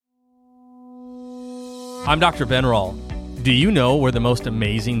I'm Dr. Benrall. Do you know where the most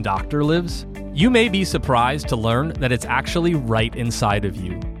amazing doctor lives? You may be surprised to learn that it's actually right inside of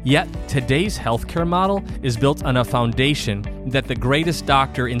you. Yet, today's healthcare model is built on a foundation that the greatest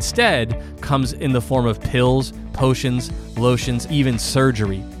doctor instead comes in the form of pills, potions, lotions, even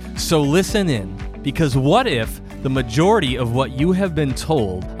surgery. So listen in, because what if the majority of what you have been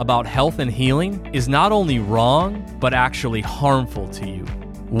told about health and healing is not only wrong, but actually harmful to you?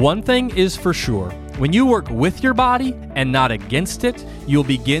 One thing is for sure. When you work with your body and not against it, you'll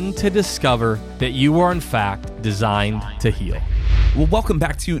begin to discover that you are in fact designed to heal. Well, welcome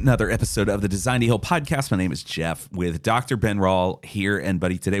back to another episode of the Design to Heal podcast. My name is Jeff with Dr. Benrall here. And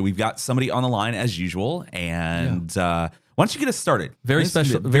buddy, today we've got somebody on the line as usual. And why don't you get us started? Very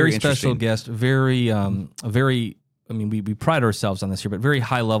special guest, we pride ourselves on this here, but very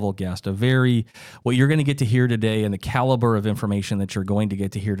high level guest, what you're going to get to hear today and the caliber of information that you're going to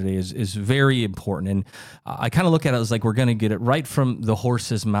get to hear today is very important. And I kind of look at it as like we're going to get it right from the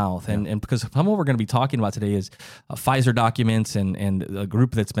horse's mouth. And because some of what we're going to be talking about today is Pfizer documents and a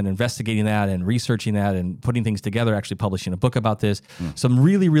group that's been investigating that and researching that and putting things together, actually publishing a book about this. Some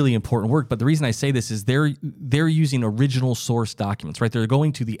really, really important work. But the reason I say this is they're using original source documents, right? They're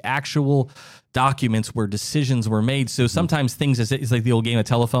going to the actual documents where decisions were made. So sometimes things is like the old game of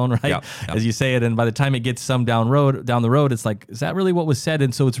telephone, right? Yeah. As you say it, and by the time it gets some down the road, it's like, is that really what was said?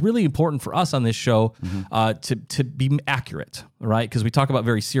 And so it's really important for us on this show to be accurate, right? Because we talk about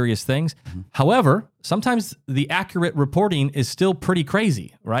very serious things. However, sometimes the accurate reporting is still pretty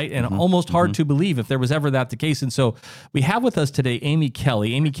crazy, right? And almost hard to believe if there was ever that the case. And so we have with us today Amy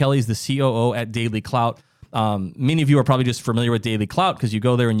Kelly. Amy Kelly is the COO at Daily Clout. Many of you are probably just familiar with Daily Clout because you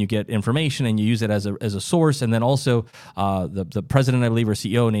go there and you get information and you use it as a source. And then also the president, I believe, or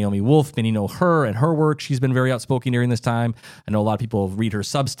CEO, Naomi Wolf, many know her and her work. She's been very outspoken during this time. I know a lot of people read her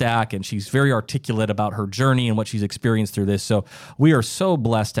Substack, and she's very articulate about her journey and what she's experienced through this. So we are so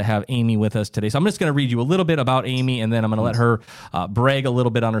blessed to have Amy with us today. So I'm just going to read you a little bit about Amy, and then I'm going to let her brag a little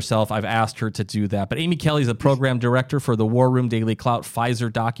bit on herself. I've asked her to do that. But Amy Kelly is a program director for the War Room Daily Clout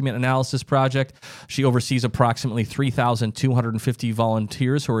Pfizer Document Analysis Project. She oversees approximately 3,250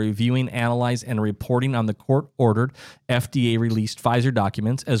 volunteers who are reviewing, analyzing, and reporting on the court-ordered, FDA-released Pfizer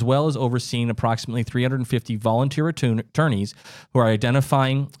documents, as well as overseeing approximately 350 volunteer attorneys who are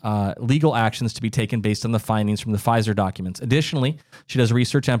identifying legal actions to be taken based on the findings from the Pfizer documents. Additionally, she does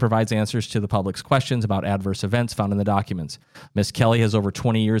research and provides answers to the public's questions about adverse events found in the documents. Ms. Kelly has over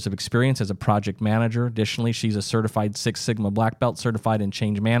 20 years of experience as a project manager. Additionally, she's a certified Six Sigma Black Belt, certified in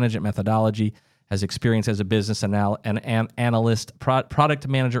change management methodology, has experience as a business analyst, product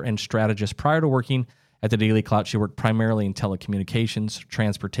manager, and strategist. Prior to working at the Daily Clout, she worked primarily in telecommunications,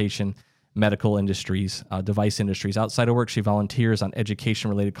 transportation, medical industries, device industries. Outside of work, she volunteers on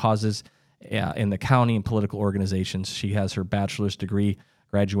education-related causes in the county and political organizations. She has her bachelor's degree,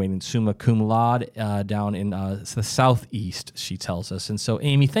 graduating summa cum laude down in the Southeast, she tells us. And so,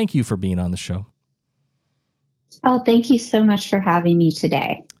 Amy, thank you for being on the show. Oh, thank you so much for having me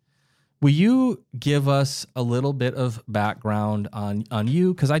today. Will you give us a little bit of background on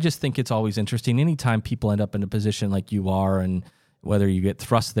you? Because I just think it's always interesting. Anytime people end up in a position like you are, and whether you get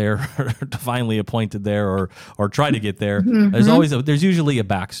thrust there or divinely appointed there or try to get there, there's usually a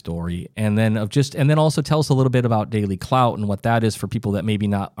backstory. And then also tell us a little bit about Daily Clout and what that is for people that maybe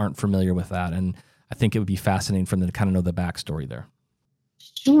aren't familiar with that. And I think it would be fascinating for them to kind of know the backstory there.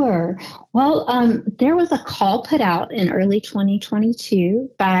 Sure. Well, there was a call put out in early 2022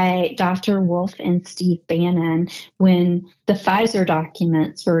 by Dr. Wolf and Steve Bannon when the Pfizer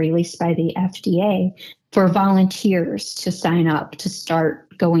documents were released by the FDA for volunteers to sign up to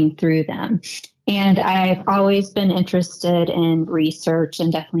start going through them. And I've always been interested in research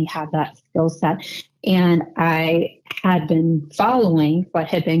and definitely have that skill set. And I had been following what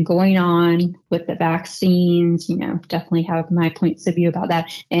had been going on with the vaccines, definitely have my points of view about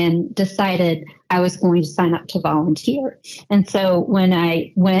that, and decided I was going to sign up to volunteer. And so when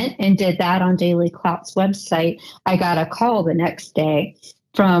I went and did that on Daily Clout's website, I got a call the next day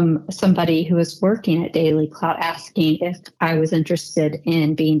from somebody who was working at Daily Clout asking if I was interested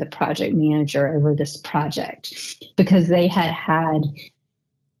in being the project manager over this project, because they had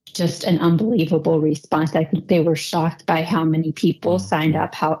just an unbelievable response. I think they were shocked by how many people signed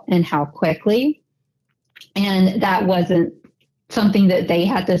up, how quickly. And that wasn't something that they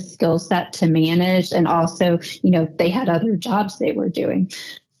had the skill set to manage. And also, they had other jobs they were doing.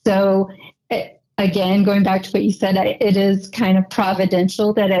 So again, going back to what you said, it is kind of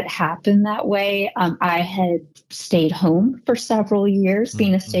providential that it happened that way. I had stayed home for several years,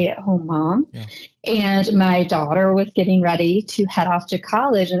 being a stay-at-home mom, and my daughter was getting ready to head off to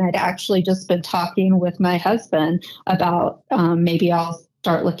college, and I'd actually just been talking with my husband about maybe I'll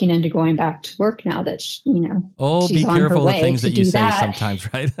start looking into going back to work now that she's be on her careful way the things to that you do say that.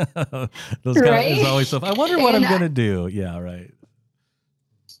 sometimes, right? Those Right? Is always stuff. I wonder what I'm going to do. Yeah, right.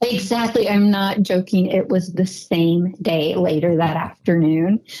 Exactly. I'm not joking. It was the same day later that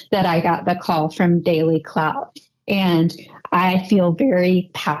afternoon that I got the call from Daily Clout. And I feel very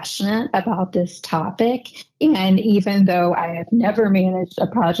passionate about this topic. And even though I have never managed a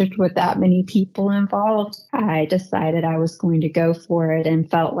project with that many people involved, I decided I was going to go for it and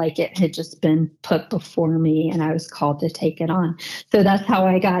felt like it had just been put before me and I was called to take it on. So that's how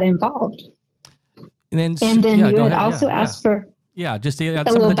I got involved. And then you had also asked for just some a of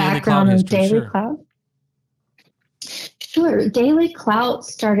little the Daily Clout background on history. Daily Clout. Sure. Daily Clout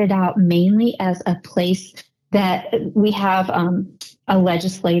started out mainly as a place that we have a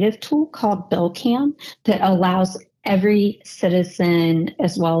legislative tool called BillCam that allows every citizen,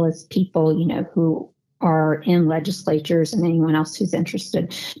 as well as people, who are in legislatures and anyone else who's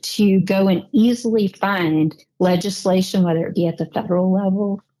interested, to go and easily find legislation, whether it be at the federal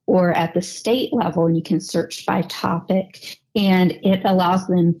level or at the state level, and you can search by topic. And it allows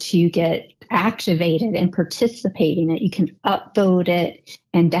them to get activated and participate in it. You can upvote it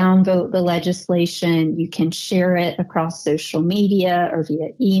and downvote the legislation. You can share it across social media or via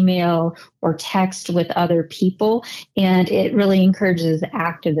email or text with other people. And it really encourages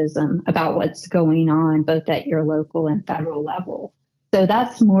activism about what's going on, both at your local and federal level. So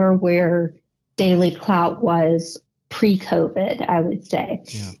that's more where Daily Clout was pre-COVID, I would say.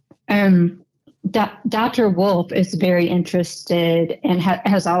 Yeah. Dr. Wolf is very interested and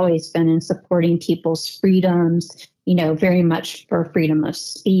has always been in supporting people's freedoms, very much for freedom of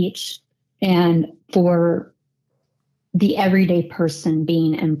speech and for the everyday person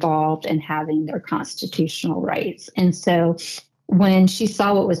being involved and having their constitutional rights. And so when she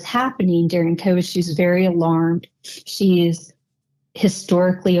saw what was happening during COVID, she was very alarmed. She's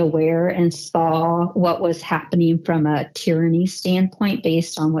historically aware and saw what was happening from a tyranny standpoint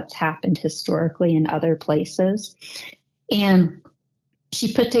based on what's happened historically in other places. And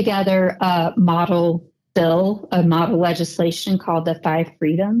she put together a model bill, a model legislation called the Five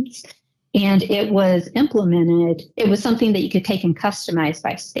Freedoms. And it was implemented. It was something that you could take and customize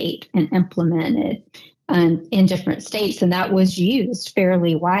by state and implement it in different states. And that was used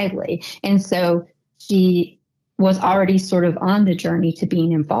fairly widely. And so she was already sort of on the journey to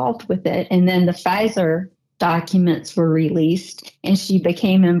being involved with it. And then the Pfizer documents were released and she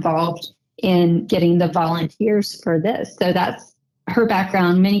became involved in getting the volunteers for this. So that's her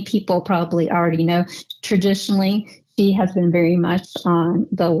background. Many people probably already know. Traditionally, she has been very much on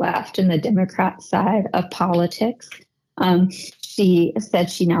the left and the Democrat side of politics. She said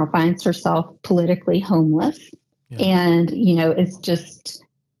she now finds herself politically homeless and, is just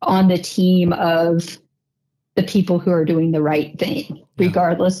on the team of the people who are doing the right thing,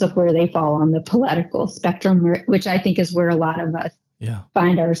 regardless of where they fall on the political spectrum, which I think is where a lot of us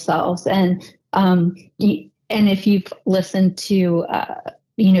find ourselves. And if you've listened to,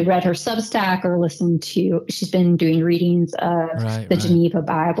 read her Substack or listened to, she's been doing readings of the Geneva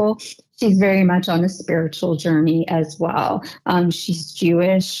Bible. She's very much on a spiritual journey as well. She's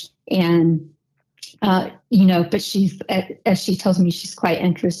Jewish and but she's, as she tells me, she's quite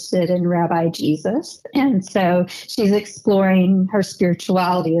interested in Rabbi Jesus. And so she's exploring her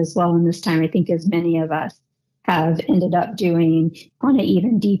spirituality as well in this time, I think, as many of us have ended up doing on an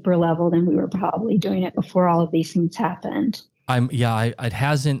even deeper level than we were probably doing it before all of these things happened. It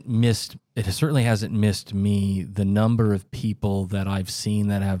certainly hasn't missed me, the number of people that I've seen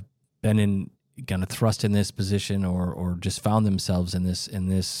that have been kind of thrust in this position or just found themselves in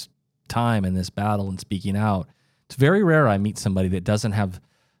this time in this battle and speaking out. It's very rare I meet somebody that doesn't have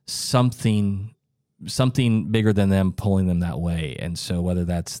something bigger than them pulling them that way. And so whether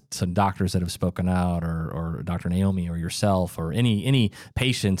that's some doctors that have spoken out or Dr. Naomi or yourself or any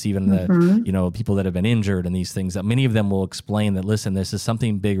patients, even the people that have been injured and these things, that many of them will explain that, listen, this is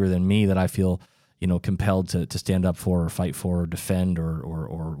something bigger than me that I feel compelled to stand up for or fight for or defend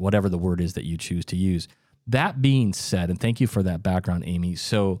or whatever the word is that you choose to use. That being said, and thank you for that background, Amy.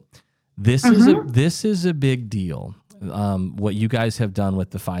 So this is a big deal. What you guys have done with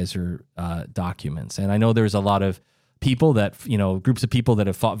the Pfizer documents, and I know there's a lot of people that, groups of people that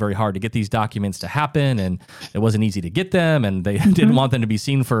have fought very hard to get these documents to happen, and it wasn't easy to get them, and they didn't want them to be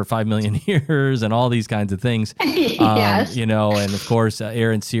seen for 5 million years, and all these kinds of things. Yes. And of course,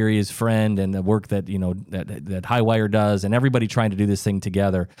 Aaron Siri's friend, and the work that, that Highwire does, and everybody trying to do this thing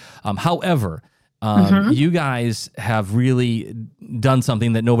together. However, you guys have really done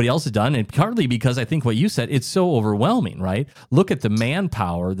something that nobody else has done, and partly because I think what you said, it's so overwhelming, right? Look at the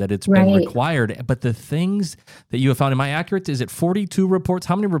manpower that it's been required, but the things that you have found. Am I accurate? Is it 42 reports?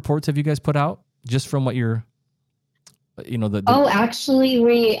 How many reports have you guys put out just from what you're, actually,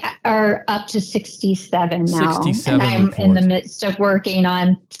 we are up to 67 now. 67 and I'm reports. in the midst of working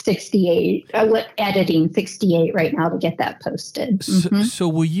on 68, editing 68 right now to get that posted. So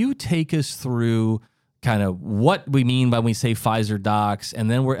will you take us through kind of what we mean by when we say Pfizer docs, and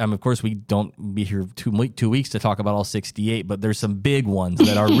then of course, we don't be here 2 weeks to talk about all 68, but there's some big ones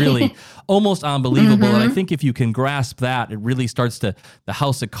that are really almost unbelievable. And I think if you can grasp that, it really the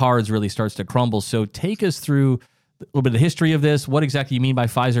house of cards really starts to crumble. So take us through a little bit of the history of this, what exactly you mean by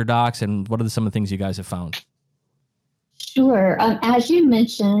Pfizer docs, and what are some of the things you guys have found? Sure. As you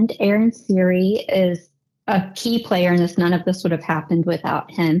mentioned, Aaron Siri is a key player in this. None of this would have happened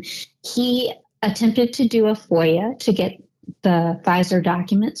without him. He attempted to do a FOIA to get the Pfizer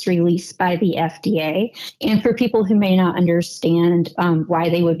documents released by the FDA. And for people who may not understand why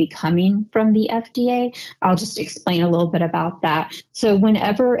they would be coming from the FDA, I'll just explain a little bit about that. So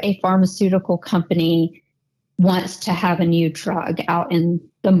whenever a pharmaceutical company wants to have a new drug out in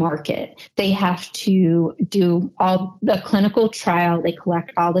the market, they have to do all the clinical trial. They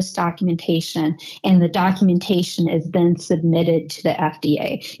collect all this documentation, and the documentation is then submitted to the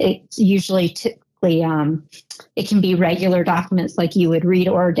FDA. It's usually typically, it can be regular documents like you would read,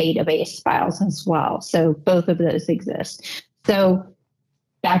 or database files as well. So both of those exist. So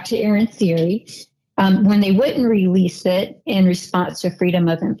back to Aaron Siri. When they wouldn't release it in response to Freedom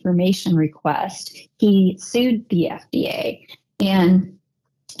of Information request, he sued the FDA, and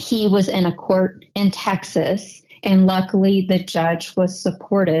he was in a court in Texas. And luckily, the judge was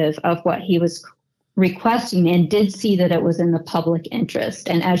supportive of what he was requesting and did see that it was in the public interest.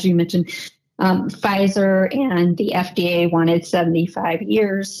 And as you mentioned, Pfizer and the FDA wanted 75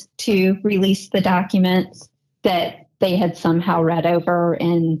 years to release the documents that they had somehow read over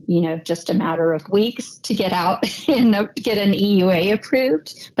in, just a matter of weeks to get out and get an EUA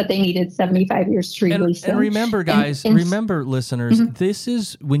approved, but they needed 75 years to release them. And remember, guys, remember, listeners, this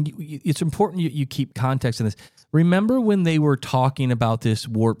is when it's important you keep context in this. Remember when they were talking about this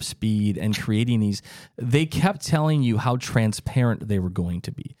warp speed and creating these, they kept telling you how transparent they were going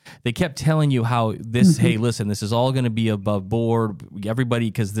to be. They kept telling you how this, hey, listen, this is all going to be above board.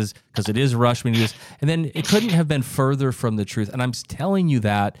 Everybody, because it is rushed. We need this. And then it couldn't have been further from the truth. And I'm telling you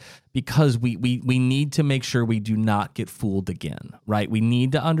that because we need to make sure we do not get fooled again, right? We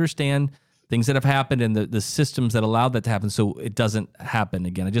need to understand things that have happened and the systems that allowed that to happen so it doesn't happen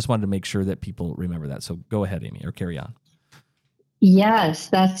again. I just wanted to make sure that people remember that. So go ahead, Amy, or carry on. Yes,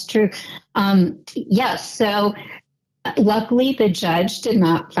 that's true. Yes. So luckily, the judge did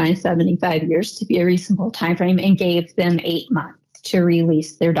not find 75 years to be a reasonable time frame and gave them 8 months to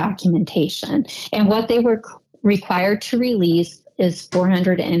release their documentation. And what they were required to release is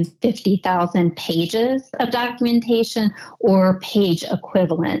 450,000 pages of documentation or page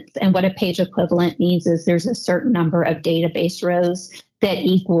equivalents. And what a page equivalent means is there's a certain number of database rows that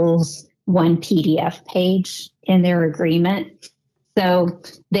equals one PDF page in their agreement. So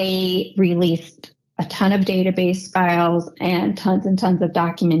they released a ton of database files and tons of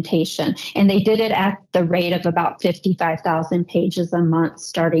documentation. And they did it at the rate of about 55,000 pages a month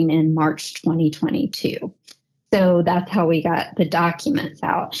starting in March 2022. So that's how we got the documents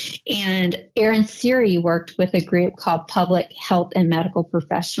out. And Aaron Siri worked with a group called Public Health and Medical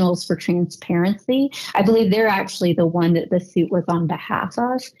Professionals for Transparency. I believe they're actually the one that the suit was on behalf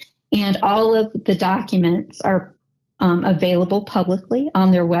of. And all of the documents are available publicly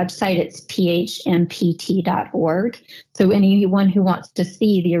on their website. It's phmpt.org. So anyone who wants to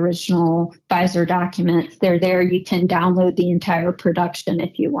see the original Pfizer documents, they're there. You can download the entire production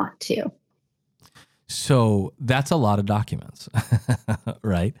if you want to. So that's a lot of documents,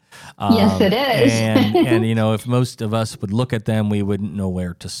 right? Yes, it is. and if most of us would look at them, we wouldn't know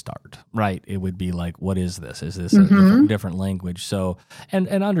where to start, right? It would be like, what is this? Is this a different language? So, and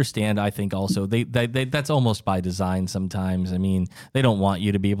understand, I think also they that's almost by design sometimes. I mean, they don't want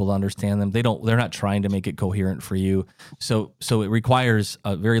you to be able to understand them. They're not trying to make it coherent for you. So it requires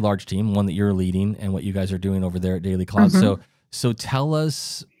a very large team, one that you're leading and what you guys are doing over there at Daily Clout. So tell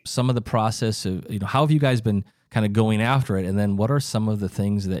us some of the process of, how have you guys been kind of going after it? And then what are some of the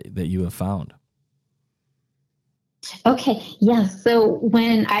things that you have found? Okay, yeah. So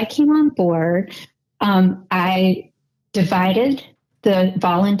when I came on board, I divided the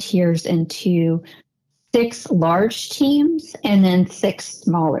volunteers into 6 large teams and then 6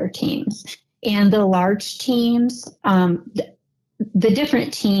 smaller teams. And the large teams, the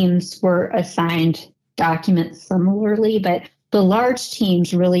different teams were assigned documents similarly, but the large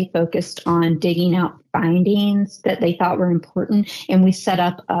teams really focused on digging out findings that they thought were important. And we set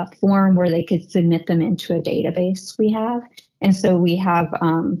up a form where they could submit them into a database we have. And so we have,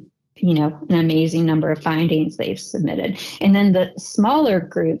 an amazing number of findings they've submitted. And then the smaller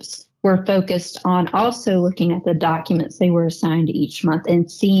groups were focused on also looking at the documents they were assigned each month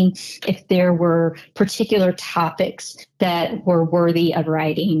and seeing if there were particular topics that were worthy of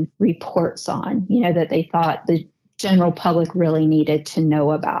writing reports on, that they thought the general public really needed to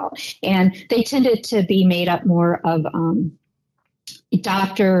know about. And they tended to be made up more of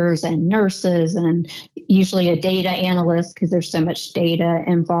doctors and nurses and usually a data analyst because there's so much data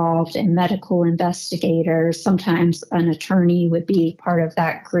involved, and medical investigators. Sometimes an attorney would be part of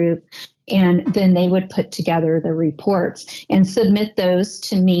that group. And then they would put together the reports and submit those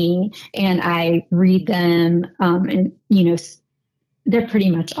to me, and I read them. They're pretty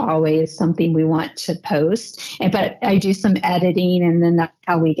much always something we want to post. But I do some editing, and then that's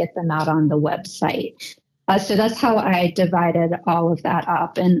how we get them out on the website. So that's how I divided all of that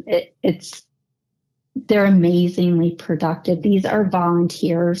up. And they're amazingly productive. These are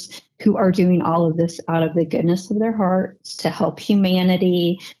volunteers who are doing all of this out of the goodness of their hearts to help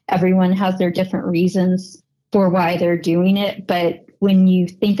humanity. Everyone has their different reasons for why they're doing it. But when you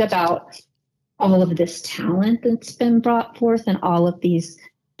think about all of this talent that's been brought forth and all of these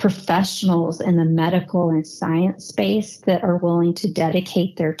professionals in the medical and science space that are willing to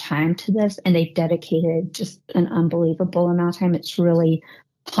dedicate their time to this, and they've dedicated just an unbelievable amount of time. It's really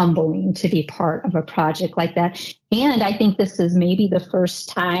humbling to be part of a project like that. And I think this is maybe the first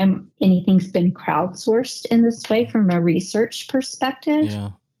time anything's been crowdsourced in this way from a research perspective. Yeah.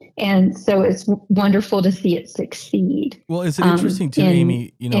 And so it's wonderful to see it succeed. Well, is it interesting too,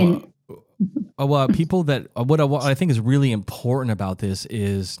 Amy, people that what I think is really important about this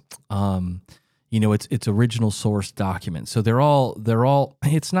is, it's original source documents. So they're all.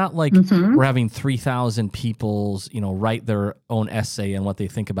 It's not like we're having 3,000 people, write their own essay on what they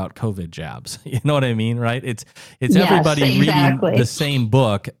think about COVID jabs. You know what I mean, right? It's yes, everybody exactly. reading the same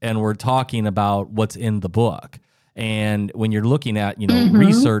book, and we're talking about what's in the book. And when you're looking at,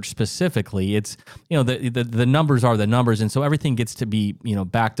 research specifically, it's, the numbers are the numbers. And so everything gets to be,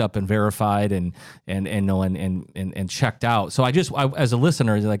 backed up and verified and checked out. So I as a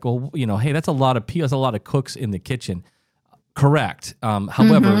listener, like, well, hey, that's a lot of cooks in the kitchen. Correct.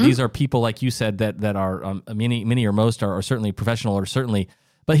 However, these are people, like you said, that are many or most are certainly professional, or certainly.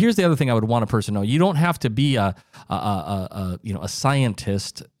 But here's the other thing I would want a person to know: you don't have to be a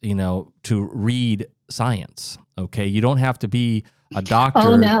scientist, to read science. Okay, you don't have to be a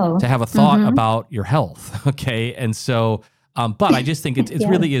doctor to have a thought about your health. Okay, and so, but I just think it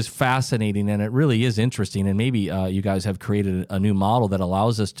really is fascinating, and it really is interesting, and maybe you guys have created a new model that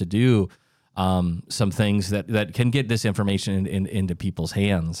allows us to do some things that can get this information into people's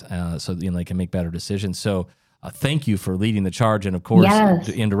hands, so they can make better decisions. So. Thank you for leading the charge, and of course,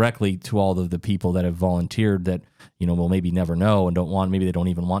 indirectly to all of the people that have volunteered that will maybe never know and maybe they don't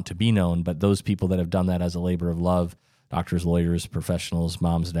even want to be known. But those people that have done that as a labor of love, doctors, lawyers, professionals,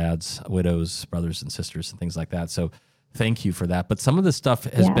 moms, dads, widows, brothers and sisters, and things like that. So thank you for that. But some of this stuff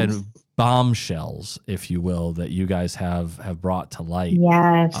has been bombshells, if you will, that you guys have brought to light.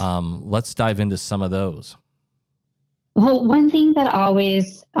 Yes. Let's dive into some of those. Well, one thing that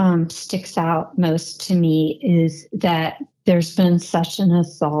always sticks out most to me is that there's been such an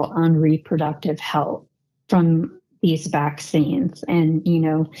assault on reproductive health from these vaccines. And,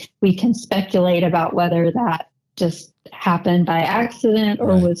 we can speculate about whether that just happened by accident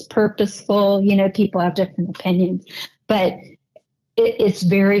or was purposeful. People have different opinions, but it's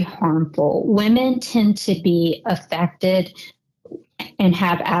very harmful. Women tend to be affected and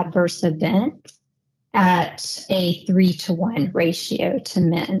have adverse events at a 3-to-1 ratio to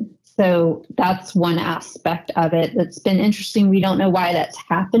men. So that's one aspect of it that's been interesting. We don't know why that's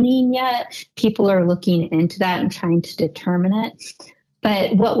happening yet. People are looking into that and trying to determine it.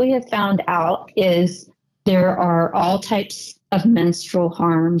 But what we have found out is there are all types of menstrual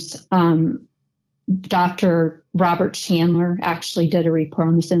harms. Dr. Robert Chandler actually did a report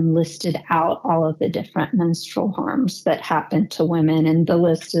on this and listed out all of the different menstrual harms that happen to women, and the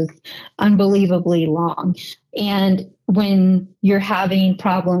list is unbelievably long. And when you're having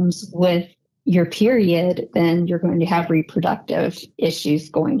problems with your period, then you're going to have reproductive issues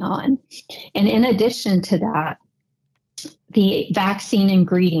going on. And in addition to that, the vaccine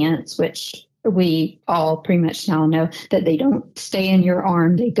ingredients, which we all pretty much now know that they don't stay in your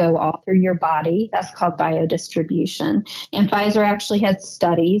arm, they go all through your body. That's called biodistribution. And Pfizer actually had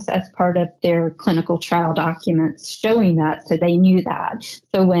studies as part of their clinical trial documents showing that, so they knew that.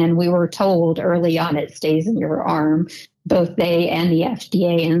 So when we were told early on it stays in your arm, both they and the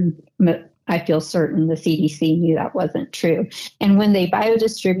FDA, and I feel certain the CDC, knew that wasn't true. And when they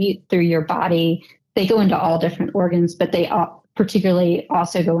biodistribute through your body, they go into all different organs, but they particularly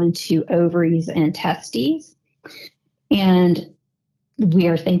also go into ovaries and testes. And we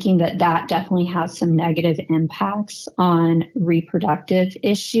are thinking that that definitely has some negative impacts on reproductive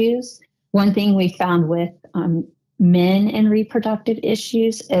issues. One thing we found with men and reproductive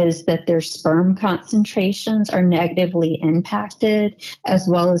issues is that their sperm concentrations are negatively impacted, as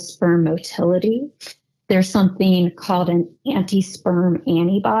well as sperm motility. There's something called an anti-sperm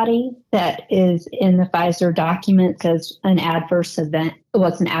antibody that is in the Pfizer documents as an adverse event.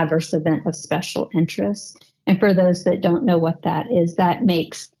 It's an adverse event of special interest. And for those that don't know what that is, that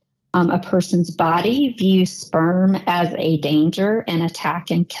makes a person's body view sperm as a danger and attack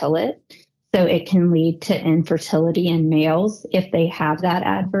and kill it. So it can lead to infertility in males if they have that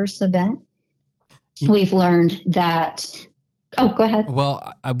adverse event. We've learned that. Oh, go ahead.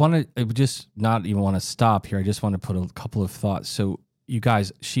 Well, I just not even want to stop here. I just want to put a couple of thoughts. So you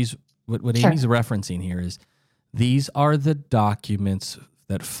guys, what Sure. Amy's referencing here is these are the documents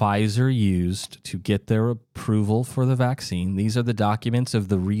that Pfizer used to get their approval for the vaccine. These are the documents of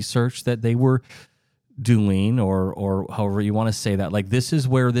the research that they were doing, or however you want to say that. Like, this is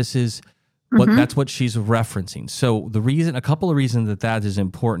where this is. That's what she's referencing. So a couple of reasons that is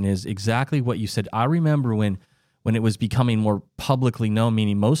important is exactly what you said. I remember when it was becoming more publicly known,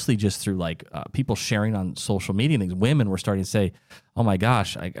 meaning mostly just through like people sharing on social media and things, women were starting to say, oh my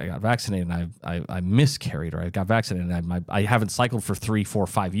gosh, I got vaccinated and I miscarried, or I got vaccinated and I haven't cycled for 3, 4,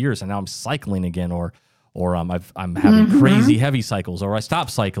 5 years and now I'm cycling again, or I'm having crazy heavy cycles, or I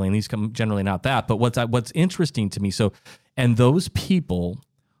stopped cycling. These come generally not that, but what's interesting to me. So, and those people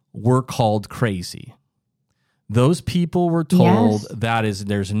were called crazy. Those people were told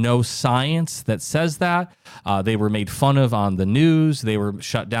there's no science that says that. They were made fun of on the news. They were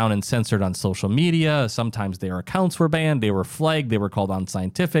shut down and censored on social media. Sometimes their accounts were banned. They were flagged. They were called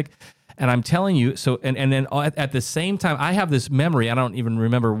unscientific. And I'm telling you, so, and then at the same time, I have this memory, I don't even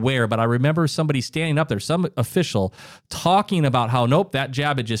remember where, but I remember somebody standing up there, some official, talking about how, nope, that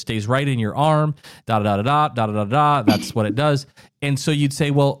jab, it just stays right in your arm, da-da-da-da-da, that's what it does. And so you'd say,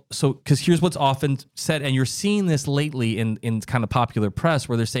 well, so, because here's what's often said, and you're seeing this lately in kind of popular press,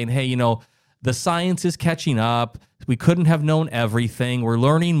 where they're saying, hey, you know, the science is catching up. We couldn't have known everything. We're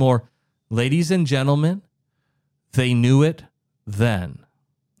learning more. Ladies and gentlemen, they knew it then.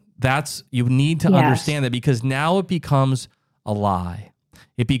 You need to understand that, because now it becomes a lie.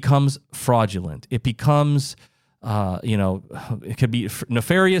 It becomes fraudulent. It becomes, it could be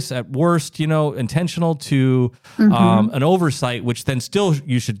nefarious at worst, intentional to an oversight, which then still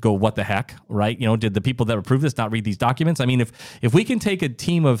you should go, what the heck, right? Did the people that approved this not read these documents? I mean, if we can take a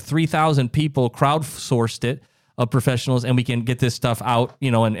team of 3,000 people, crowdsourced it, of professionals, and we can get this stuff out,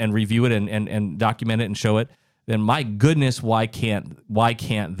 and review it and document it and show it, then my goodness, why can't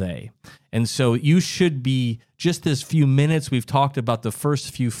they? And so you should be, just this few minutes we've talked about, the first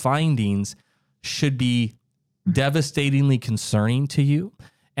few findings should be devastatingly concerning to you.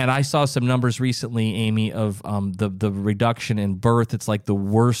 And I saw some numbers recently, Amy, of the reduction in birth. It's like the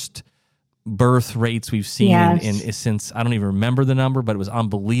worst birth rates we've seen since, I don't even remember the number, but it was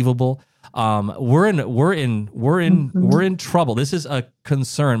unbelievable. We're in trouble. This is a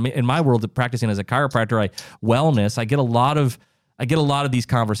concern in my world. Practicing as a chiropractor, I get a lot of these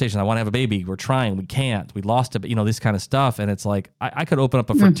conversations. I want to have a baby. We're trying. We can't. We lost it. But this kind of stuff. And it's like, I could open up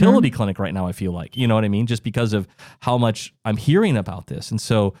a fertility clinic right now. I feel like, you know what I mean? Just because of how much I'm hearing about this. And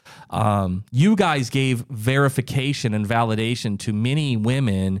so, you guys gave verification and validation to many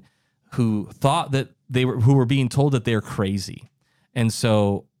women who thought that who were being told that they're crazy. And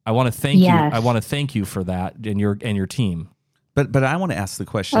so I want to thank you. I want to thank you for that and your team. But I want to ask the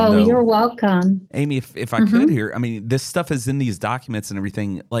question. Oh, though, you're welcome, Amy. If I could here, I mean, this stuff is in these documents and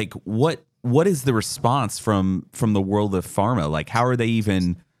everything. Like, what is the response from the world of pharma? Like, how are they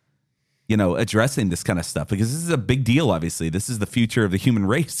even, addressing this kind of stuff? Because this is a big deal. Obviously, this is the future of the human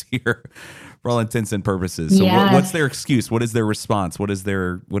race here, for all intents and purposes. So, what's their excuse? What is their response? What is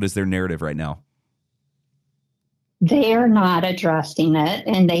their narrative right now? They are not addressing it,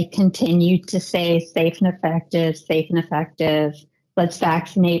 and they continue to say safe and effective, safe and effective. Let's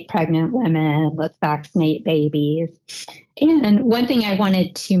vaccinate pregnant women. Let's vaccinate babies. And one thing I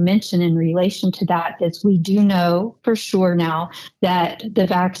wanted to mention in relation to that is we do know for sure now that the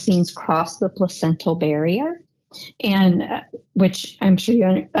vaccines cross the placental barrier. And which I'm sure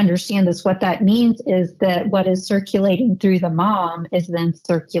you understand this, what that means is that what is circulating through the mom is then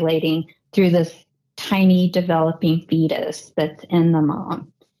circulating through this tiny developing fetus that's in the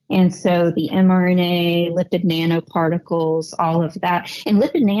mom. And so the mRNA, lipid nanoparticles, all of that. And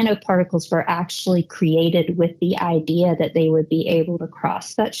lipid nanoparticles were actually created with the idea that they would be able to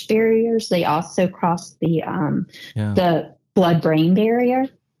cross such barriers. They also cross the blood-brain barrier.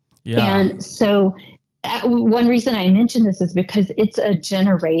 Yeah. And so one reason I mention this is because it's a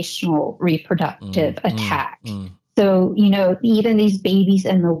generational reproductive attack. So, even these babies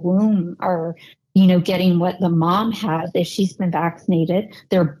in the womb are, getting what the mom has. If she's been vaccinated,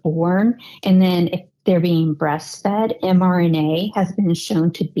 they're born. And then if they're being breastfed, mRNA has been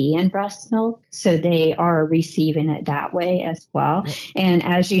shown to be in breast milk. So they are receiving it that way as well. And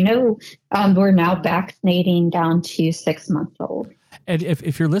as you know, we're now vaccinating down to 6 months old. And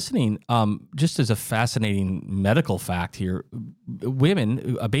if you're listening, just as a fascinating medical fact here,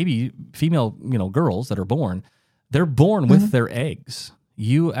 women, a baby, female, girls that are born, they're born with their eggs.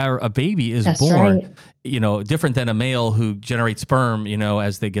 A baby is born, different than a male who generates sperm,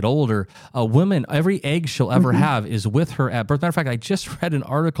 as they get older. A woman, every egg she'll ever have is with her at birth. Matter of fact, I just read an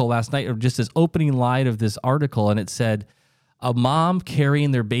article last night, or just this opening line of this article, and it said, a mom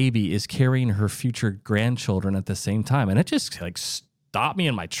carrying their baby is carrying her future grandchildren at the same time. And it just stopped me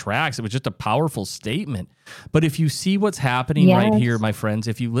in my tracks. It was just a powerful statement. But if you see what's happening right here, my friends,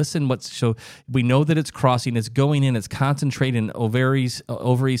 if you listen, we know that it's crossing, it's going in, it's concentrated in ovaries,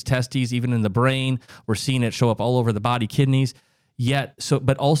 testes, even in the brain. We're seeing it show up all over the body, kidneys.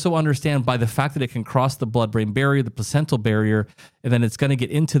 But also understand by the fact that it can cross the blood-brain barrier, the placental barrier, and then it's going to get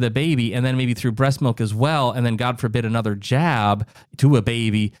into the baby, and then maybe through breast milk as well, and then God forbid another jab to a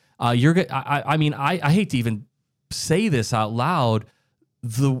baby. I hate to even say this out loud.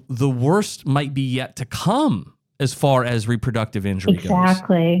 The worst might be yet to come as far as reproductive injury goes.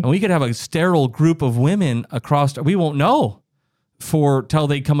 Exactly. And we could have a sterile group of women across. We won't know till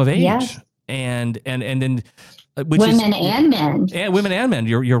they come of age. Yes. And then women and men. Yeah, women and men.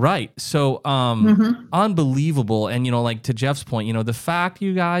 You're right. So unbelievable. And like to Jeff's point, the fact,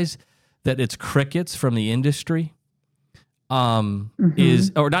 you guys, that it's crickets from the industry.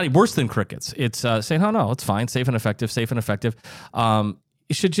 Is, or not worse than crickets. It's saying, oh no, it's fine, safe and effective.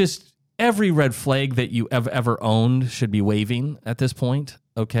 It should just, every red flag that you ever owned should be waving at this point.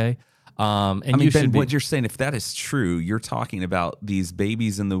 Okay. Ben, what you're saying, if that is true, you're talking about these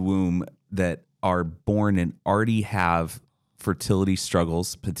babies in the womb that are born and already have fertility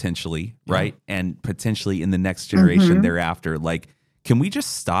struggles potentially, right? And potentially in the next generation thereafter. Like, can we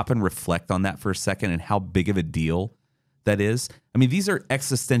just stop and reflect on that for a second and how big of a deal that is? I mean, these are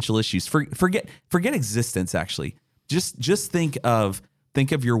existential issues. Forget existence. Actually, just think of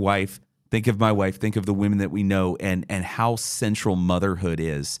your wife, think of my wife, think of the women that we know, and how central motherhood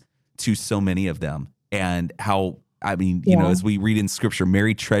is to so many of them, and how, as we read in Scripture,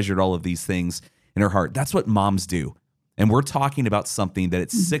 Mary treasured all of these things in her heart. That's what moms do, and we're talking about something that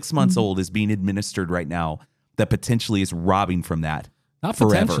at 6 months old is being administered right now that potentially is robbing from that. Not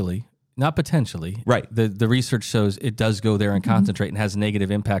potentially. Right. The research shows it does go there and concentrate and has negative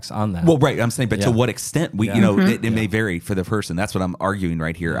impacts on that. Well, right. I'm saying, but to what extent? It may vary for the person. That's what I'm arguing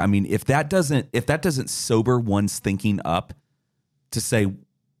right here. I mean, if that doesn't sober one's thinking up to say,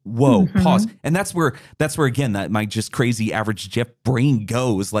 whoa, pause. And that's where again, that my just crazy average Jeff brain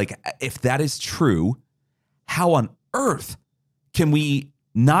goes. Like, if that is true, how on earth can we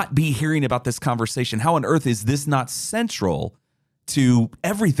not be hearing about this conversation? How on earth is this not central to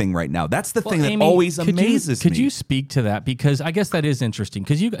everything right now? That's the thing that Amy, always amazes me. Could you speak to that? Because I guess that is interesting,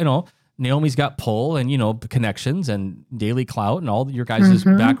 because Naomi's got pull and connections and daily Clout and all your guys'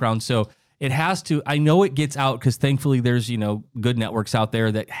 background. So it has to, I know it gets out because thankfully there's, good networks out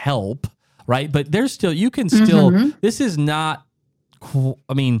there that help, right? But there's still, you can still, this is not, to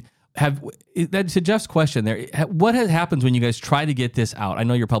Jeff's question there, what happens when you guys try to get this out? I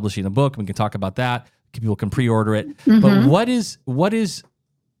know you're publishing a book, and we can talk about that. People can pre-order it, but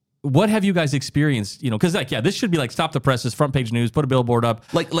what have you guys experienced? Because this should be like stop the presses, front page news, put a billboard up.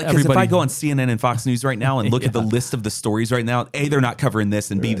 Like because if I go on CNN and Fox News right now and look at the list of the stories right now, A, they're not covering this,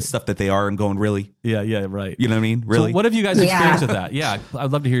 and B, the stuff that they are, and going, really? Yeah, right. You know what I mean? Really? So what have you guys experienced with that? Yeah,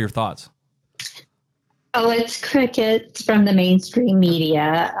 I'd love to hear your thoughts. Oh, it's crickets from the mainstream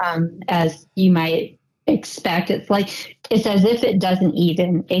media, as you might expect. It's as if it doesn't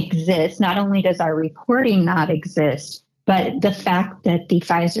even exist. Not only does our reporting not exist, but the fact that the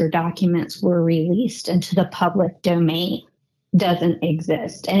Pfizer documents were released into the public domain doesn't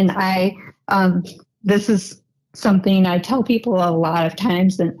exist. And this is something I tell people a lot of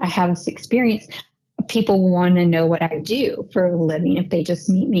times, and I have this experience. People want to know what I do for a living if they just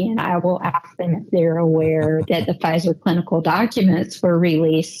meet me, and I will ask them if they're aware that the Pfizer clinical documents were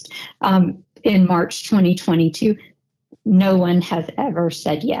released in March 2022. No one has ever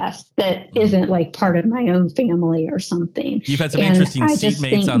said yes. That isn't like part of my own family or something. You've had some interesting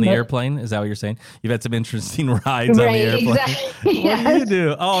seatmates on the airplane. Is that what you're saying? You've had some interesting rides on the airplane. Exactly. What do you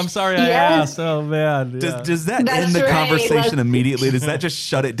do? Oh, I'm sorry I asked. Oh man. Yeah. Does that end the conversation immediately? Does that just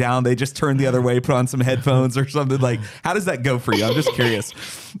shut it down? They just turn the other way, put on some headphones or something? Like, how does that go for you? I'm just curious.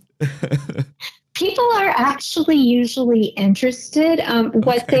 People are actually usually interested.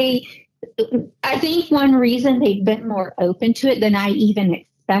 I think one reason they've been more open to it than I even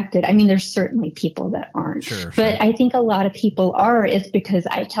expected. I mean, there's certainly people that aren't, but I think a lot of people are, is because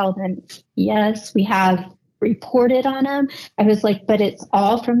I tell them, yes, we have reported on them. I was like, but it's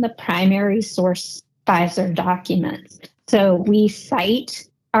all from the primary source Pfizer documents. So we cite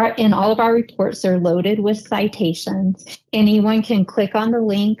in all of our reports, they're loaded with citations. Anyone can click on the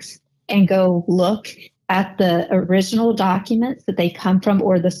links and go look at the original documents that they come from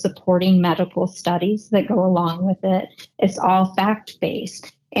or the supporting medical studies that go along with it. It's all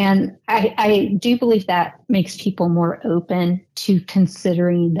fact-based. And I do believe that makes people more open to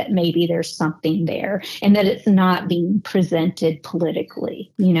considering that maybe there's something there and that it's not being presented politically,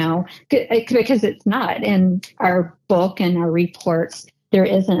 because it's not. In our book and our reports, there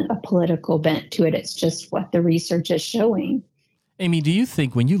isn't a political bent to it. It's just what the research is showing. Amy, do you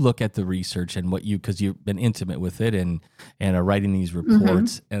think when you look at the research and because you've been intimate with it and are writing these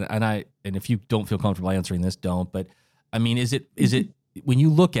reports, and if you don't feel comfortable answering this, don't. But I mean, is it when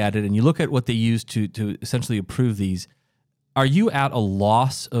you look at it and you look at what they use to essentially approve these, are you at a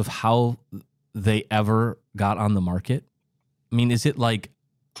loss of how they ever got on the market? I mean, is it like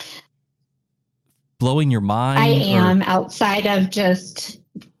blowing your mind? I am, outside of just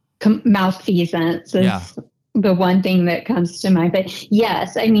malfeasance. The one thing that comes to mind. But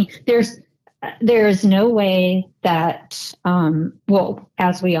yes, I mean, there is no way that,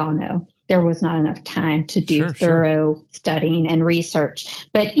 as we all know, there was not enough time to do thorough studying and research.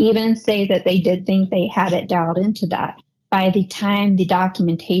 But even say that they did think they had it dialed into that, by the time the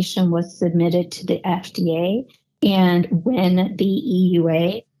documentation was submitted to the FDA and when the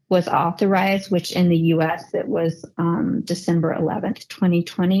EUA was authorized, which in the US it was December 11th,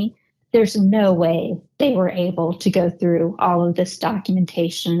 2020, there's no way they were able to go through all of this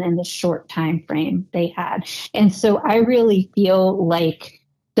documentation in the short time frame they had. And so I really feel like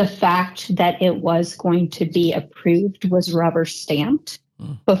the fact that it was going to be approved was rubber stamped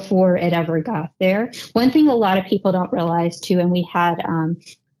before it ever got there. One thing a lot of people don't realize too, and we had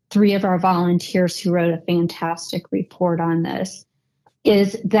 3 of our volunteers who wrote a fantastic report on this,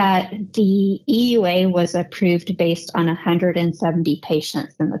 is that the EUA was approved based on 170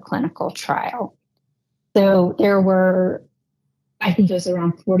 patients in the clinical trial. So there were, I think it was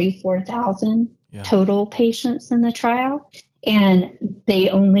around 44,000 total patients in the trial, and they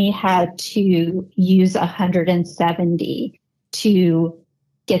only had to use 170 to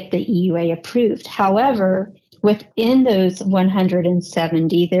get the EUA approved. However, within those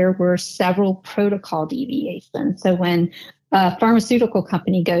 170, there were several protocol deviations. So when a pharmaceutical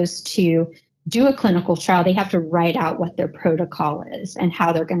company goes to do a clinical trial, they have to write out what their protocol is and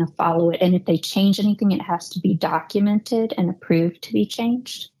how they're going to follow it. And if they change anything, it has to be documented and approved to be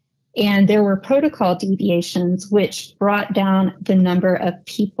changed. And there were protocol deviations, which brought down the number of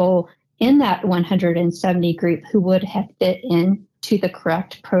people in that 170 group who would have fit into the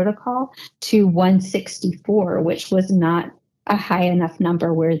correct protocol to 164, which was not a high enough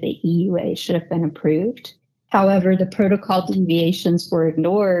number where the EUA should have been approved. However, the protocol deviations were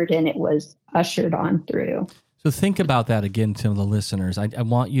ignored and it was ushered on through. So think about that again to the listeners. I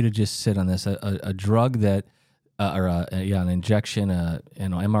want you to just sit on this. A drug that, an injection,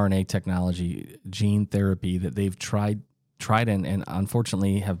 mRNA technology, gene therapy that they've tried and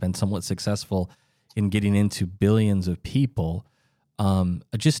unfortunately have been somewhat successful in getting into billions of people.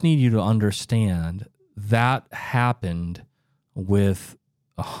 I just need you to understand that happened with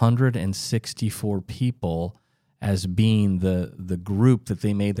 164 people as being the group that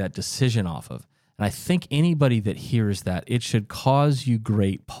they made that decision off of. And I think anybody that hears that, it should cause you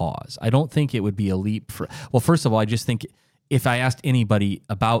great pause. I don't think it would be a leap first of all, I just think if I asked anybody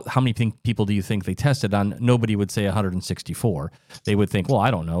about how many people do you think they tested on, nobody would say 164. They would think, well,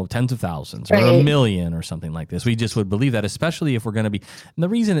 I don't know, tens of thousands or a million or something like this. We just would believe that, especially if we're going to be. And the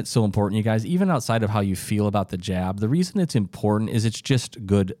reason it's so important, you guys, even outside of how you feel about the jab, the reason it's important is it's just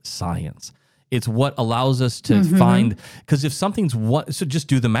good science. It's what allows us to find, because if something's one, so just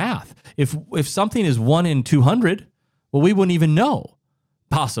do the math. If something is 1 in 200, well, we wouldn't even know.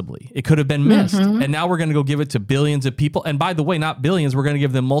 Possibly. It could have been missed. And now we're going to go give it to billions of people. And by the way, not billions, we're going to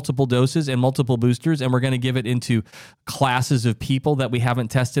give them multiple doses and multiple boosters, and we're going to give it into classes of people that we haven't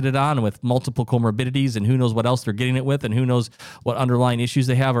tested it on with multiple comorbidities, and who knows what else they're getting it with, and who knows what underlying issues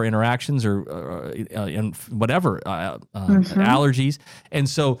they have or interactions or whatever, allergies. And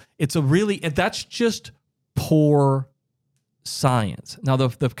so that's just poor science. Now,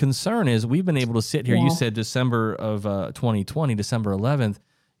 the concern is we've been able to sit here. You said December of 2020, December 11th.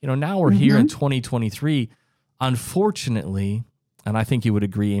 Now we're here in 2023. Unfortunately, and I think you would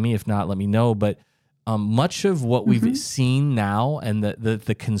agree, Amy. If not, let me know. But much of what we've seen now, and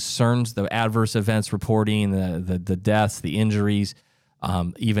the concerns, the adverse events reporting, the deaths, the injuries,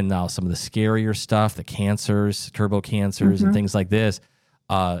 even now some of the scarier stuff, the cancers, turbo cancers, and things like this.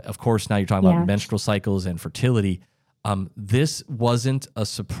 Of course, now you're talking about menstrual cycles and fertility. This wasn't a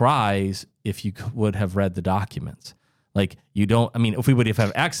surprise if you would have read the documents. Like, if we would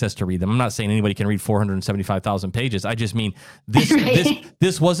have access to read them, I'm not saying anybody can read 475,000 pages. I just mean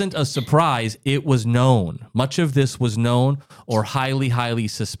this wasn't a surprise. It was known. Much of this was known or highly, highly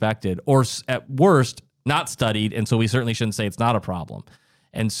suspected, or at worst, not studied. And so we certainly shouldn't say it's not a problem.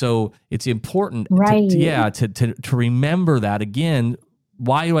 And so it's important to remember that. Again,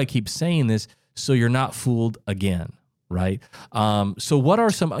 why do I keep saying this? So you're not fooled again. Right. So what are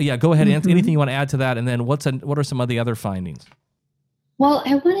some, go ahead, Anthony, anything you want to add to that? And then what are some of the other findings? Well,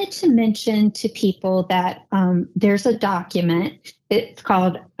 I wanted to mention to people that there's a document. It's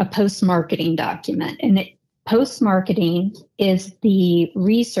called a post-marketing document. And post-marketing is the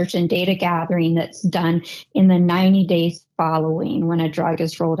research and data gathering that's done in the 90 days following when a drug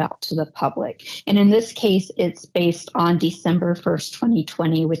is rolled out to the public. And in this case, it's based on December 1st,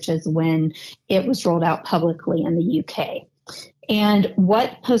 2020, which is when it was rolled out publicly in the UK. And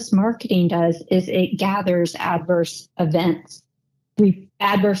what post-marketing does is it gathers adverse event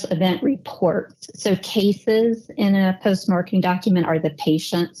reports. So cases in a post-marketing document are the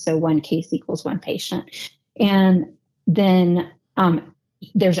patient. So one case equals one patient. And then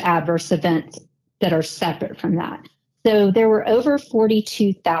there's adverse events that are separate from that. So there were over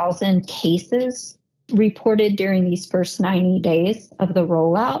 42,000 cases reported during these first 90 days of the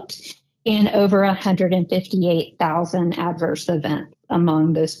rollout, and over 158,000 adverse events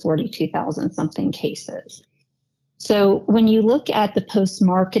among those 42,000 something cases. So when you look at the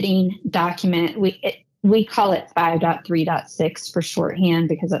post-marketing document, we call it 5.3.6 for shorthand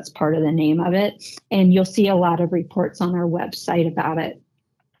because that's part of the name of it. And you'll see a lot of reports on our website about it.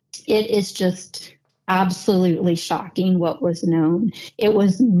 It is just absolutely shocking what was known. It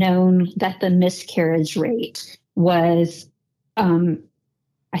was known that the miscarriage rate was,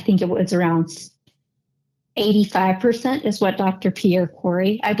 I think it was around 85% is what Dr. Pierre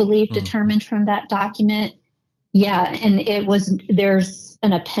Corey, I believe, determined from that document. Yeah, and there's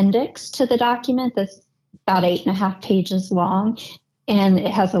an appendix to the document that's about 8.5 pages long, and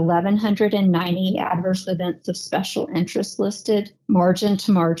it has 1,190 adverse events of special interest listed, margin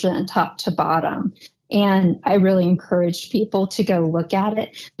to margin and top to bottom. And I really encourage people to go look at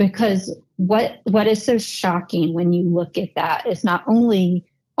it, because what is so shocking when you look at that is not only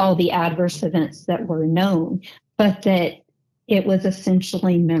all the adverse events that were known, but that it was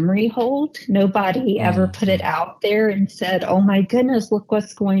essentially memory hold. Nobody ever put it out there and said, oh my goodness, look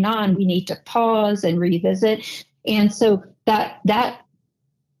what's going on. We need to pause and revisit. And so that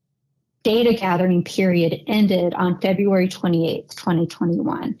data gathering period ended on February 28th,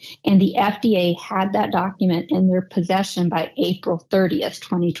 2021. And the FDA had that document in their possession by April 30th,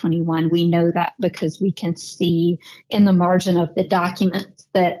 2021. We know that because we can see in the margin of the documents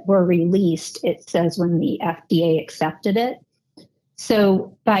that were released, it says when the FDA accepted it.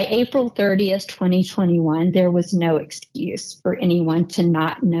 So by April 30th, 2021, there was no excuse for anyone to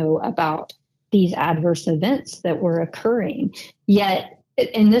not know about these adverse events that were occurring. Yet,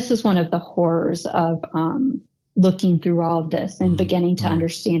 and this is one of the horrors of looking through all of this and beginning to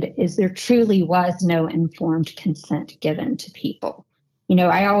understand it, is there truly was no informed consent given to people.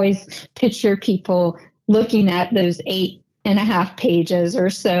 I always picture people looking at those 8.5 pages or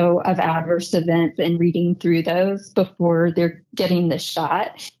so of adverse events and reading through those before they're getting the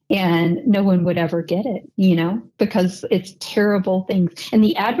shot. And no one would ever get it, because it's terrible things. And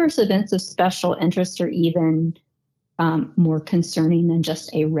the adverse events of special interest are even more concerning than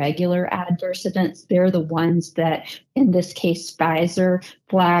just a regular adverse events. They're the ones that, in this case, Pfizer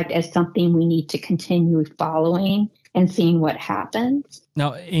flagged as something we need to continue following and seeing what happens.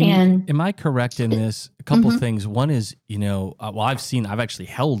 Now, Amy, am I correct in this? A couple things. One is, I've actually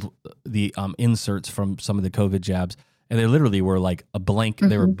held the inserts from some of the COVID jabs, and they literally were like a blank.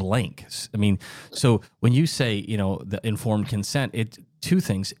 They were blank. I mean, so when you say, the informed consent, two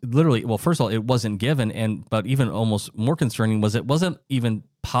things. Literally, well, first of all, it wasn't given, but even almost more concerning was it wasn't even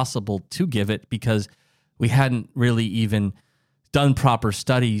possible to give it because we hadn't really even done proper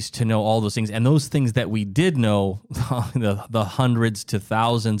studies to know all those things. And those things that we did know, the hundreds to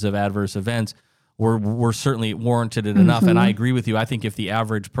thousands of adverse events, were certainly warranted enough. And I agree with you. I think if the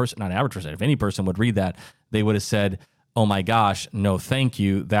average person, not average person, if any person would read that, they would have said, oh my gosh, no, thank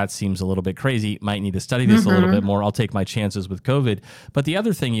you. That seems a little bit crazy. Might need to study this a little bit more. I'll take my chances with COVID. But the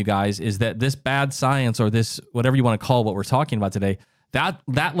other thing, you guys, is that this bad science, or this, whatever you want to call what we're talking about today, that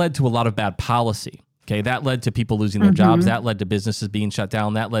led to a lot of bad policy. Okay, that led to people losing their jobs. That led to businesses being shut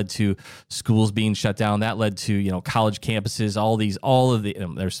down. That led to schools being shut down. That led to college campuses. All of the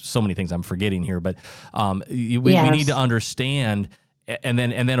there's so many things I'm forgetting here, but we need to understand. And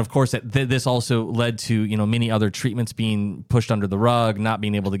then of course this also led to many other treatments being pushed under the rug, not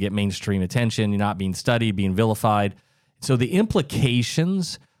being able to get mainstream attention, not being studied, being vilified. So the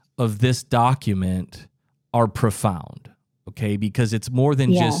implications of this document are profound. Okay, because it's more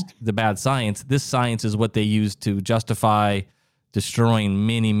than just the bad science. This science is what they use to justify destroying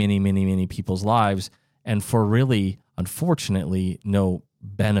many, many, many, many people's lives, and for really, unfortunately, no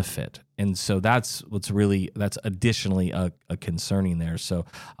benefit. And so that's additionally a concerning there. So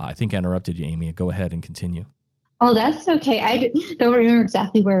I think I interrupted you, Amy. Go ahead and continue. Oh, that's okay. I don't remember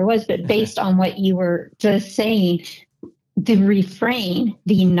exactly where it was, but based on what you were just saying, the refrain,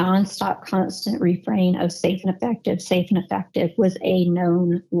 the nonstop, constant refrain of safe and effective was a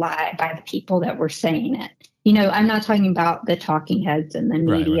known lie by the people that were saying it. I'm not talking about the talking heads in the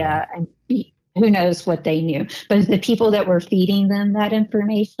media and who knows what they knew, but the people that were feeding them that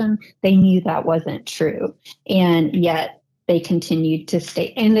information, they knew that wasn't true. And yet they continued to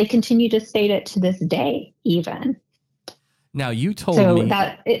state, and they continue to state it to this day, even. Now, you told me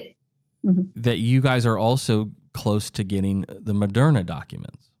that you guys are also close to getting the Moderna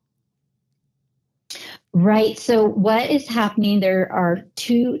documents. Right. So what is happening, there are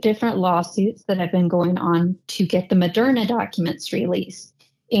two different lawsuits that have been going on to get the Moderna documents released.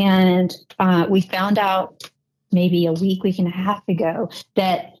 And we found out maybe a week and a half ago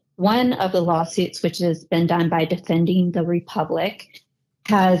that one of the lawsuits, which has been done by Defending the Republic,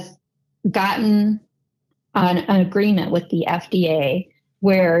 has gotten an agreement with the FDA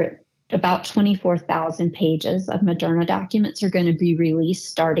where about 24,000 pages of Moderna documents are going to be released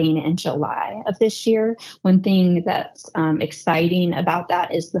starting in July of this year. One thing that's exciting about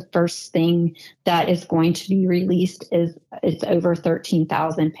that is the first thing that is going to be released is it's over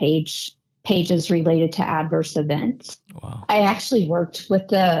 13,000 pages related to adverse events. Wow. I actually worked with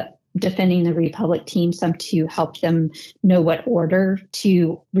the Defending the Republic team some to help them know what order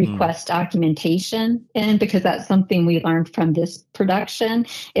to request documentation in, because that's something we learned from this production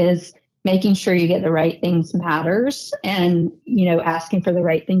is making sure you get the right things matters, and asking for the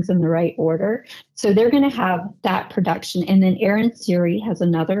right things in the right order. So they're going to have that production. And then Aaron Siri has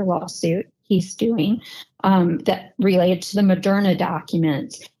another lawsuit he's doing that related to the Moderna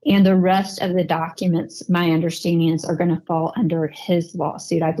documents, and the rest of the documents, my understanding is, are going to fall under his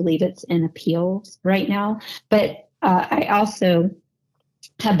lawsuit. I believe it's in appeals right now, but I also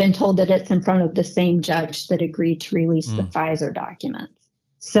have been told that it's in front of the same judge that agreed to release the Pfizer documents.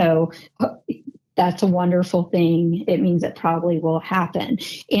 So that's a wonderful thing. It means it probably will happen.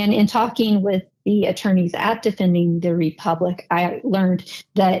 And in talking with the attorneys at Defending the Republic, I learned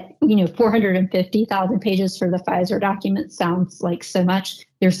that, 450,000 pages for the Pfizer documents sounds like so much.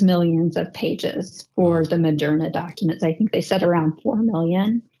 There's millions of pages for the Moderna documents. I think they said around 4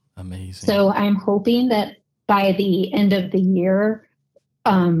 million. Amazing. So I'm hoping that by the end of the year,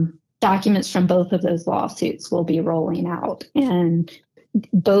 documents from both of those lawsuits will be rolling out, and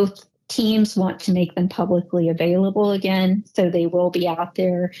both teams want to make them publicly available again, so they will be out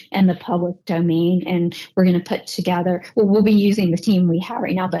there in the public domain. And we're going to put together, we'll be using the team we have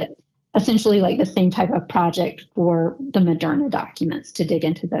right now, but essentially like the same type of project for the Moderna documents to dig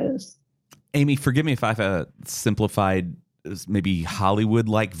into those. Amy, forgive me if I've a simplified, maybe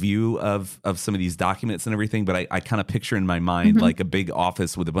Hollywood-like view of some of these documents and everything, but I kind of picture in my mind like a big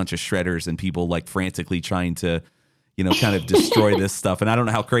office with a bunch of shredders and people like frantically trying to kind of destroy this stuff. And I don't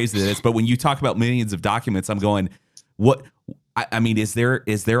know how crazy it is, but when you talk about millions of documents, I'm going, what? I mean, is there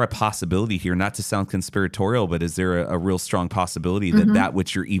a possibility here, not to sound conspiratorial, but is there a real strong possibility that that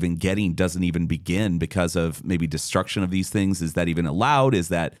which you're even getting doesn't even begin because of maybe destruction of these things? Is that even allowed? Is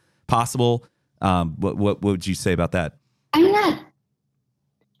that possible? What would you say about that?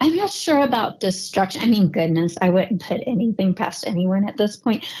 I'm not sure about destruction. I mean, goodness, I wouldn't put anything past anyone at this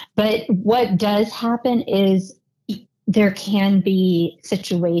point. But what does happen is there can be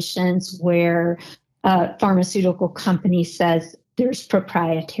situations where a pharmaceutical company says there's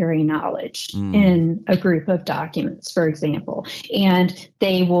proprietary knowledge in a group of documents, for example, and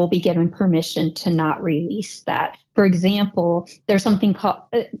they will be given permission to not release that. For example, there's something called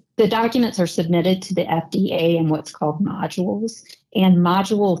the documents are submitted to the FDA in what's called modules, and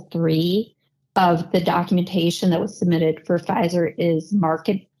module 3 of the documentation that was submitted for Pfizer is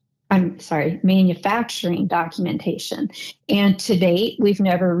manufacturing documentation. And to date, we've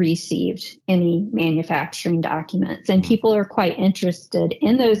never received any manufacturing documents. And people are quite interested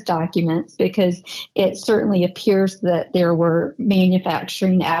in those documents because it certainly appears that there were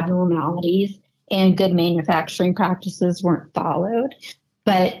manufacturing abnormalities and good manufacturing practices weren't followed.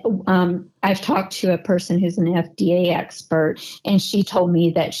 But I've talked to a person who's an FDA expert, and she told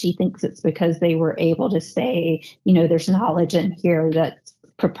me that she thinks it's because they were able to say, there's knowledge in here that's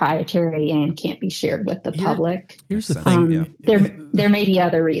proprietary and can't be shared with the public. Here's the thing. There may be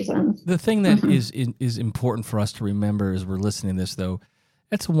other reasons. The thing that is important for us to remember as we're listening to this, though,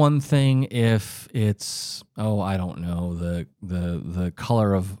 that's one thing if it's, I don't know, the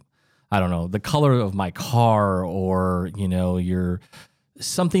color of, the color of my car, or, your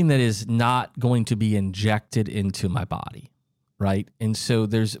something that is not going to be injected into my body, right? And so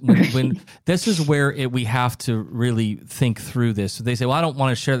there's when this is where we have to really think through this. So they say, well, I don't want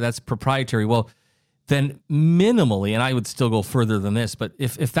to share, that's proprietary. Well, then minimally, and I would still go further than this, but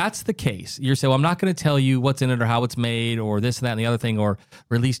if that's the case, you're saying, well, I'm not going to tell you what's in it or how it's made or this and that and the other thing, or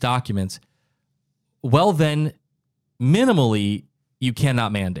release documents. Well, then minimally, you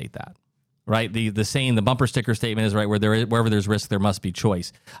cannot mandate that. Right, the saying, the bumper sticker statement is right, wherever there's risk, there must be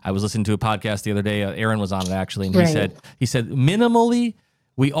choice. I was listening to a podcast the other day. Aaron was on it actually, and he said minimally,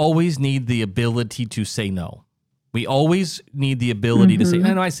 we always need the ability to say no. We always need the ability to say.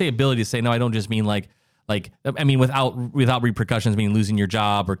 And I say ability to say no. I don't just mean like I mean without repercussions, meaning losing your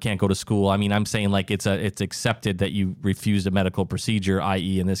job or can't go to school. I mean, I'm saying like it's accepted that you refused a medical procedure,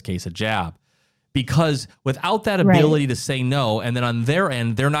 i.e., in this case, a jab. Because without that ability to say no, and then on their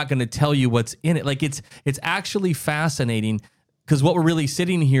end, they're not going to tell you what's in it. Like it's actually fascinating, because what we're really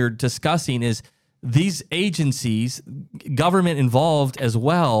sitting here discussing is these agencies, government involved as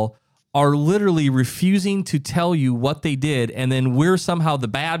well, are literally refusing to tell you what they did, and then we're somehow the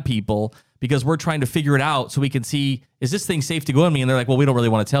bad people because we're trying to figure it out so we can see, is this thing safe to go in me? And they're like, well, we don't really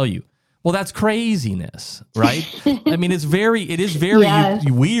want to tell you. Well, that's craziness, right? I mean, it is very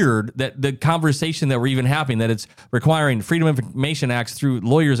weird that the conversation that we're even having, that it's requiring Freedom of Information Acts through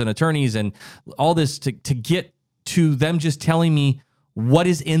lawyers and attorneys and all this to get to them just telling me what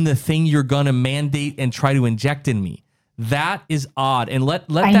is in the thing you're going to mandate and try to inject in me. That is odd, and let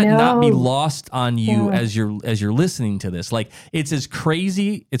that not be lost on you as you're listening to this. Like it's as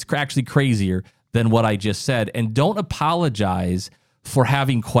crazy, it's actually crazier than what I just said. And don't apologize for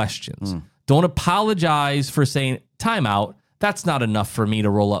having questions. Don't apologize for saying, time out, that's not enough for me to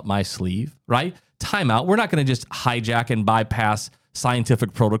roll up my sleeve, right? Time out. We're not going to just hijack and bypass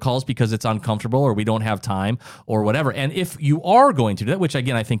scientific protocols because it's uncomfortable or we don't have time or whatever. And if you are going to do that, which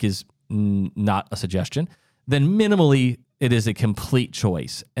again, I think is not a suggestion, then minimally it is a complete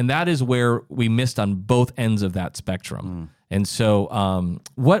choice. And that is where we missed on both ends of that spectrum. And so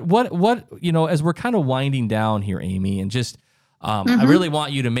what as we're kind of winding down here, Amy, and just I really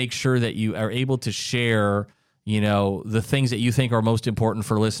want you to make sure that you are able to share, the things that you think are most important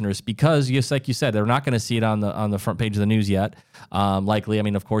for listeners, because just like you said, they're not going to see it on the front page of the news yet. Likely. I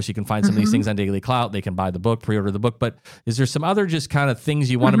mean, of course, you can find some of these things on Daily Clout. They can buy the book, pre-order the book. But is there some other just kind of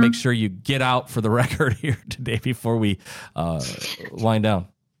things you want to make sure you get out for the record here today before we wind down?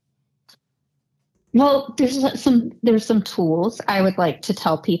 Well, there's some tools I would like to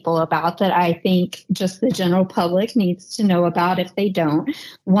tell people about that I think just the general public needs to know about if they don't.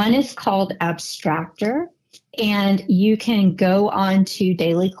 One is called Abstractor, and you can go on to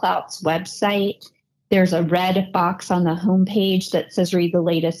Daily Clout's website. There's a red box on the homepage that says read the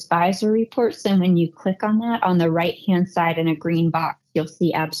latest Pfizer reports. And when you click on that, on the right-hand side in a green box, you'll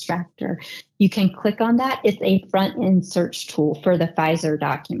see Abstractor. You can click on that. It's a front-end search tool for the Pfizer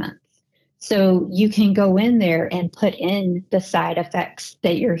documents. So you can go in there and put in the side effects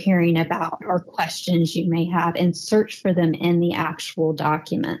that you're hearing about or questions you may have and search for them in the actual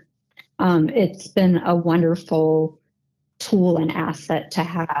document. It's been a wonderful tool and asset to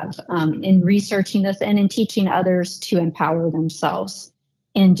have in researching this and in teaching others to empower themselves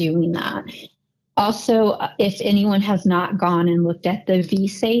in doing that. Also, if anyone has not gone and looked at the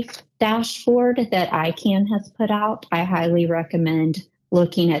VSafe dashboard that ICANN has put out, I highly recommend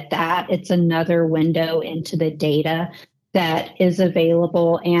looking at that. It's another window into the data that is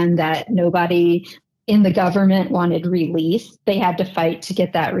available and that nobody in the government wanted released. They had to fight to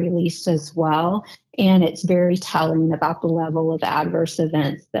get that released as well. And it's very telling about the level of adverse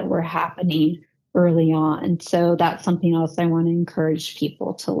events that were happening early on. So that's something else I want to encourage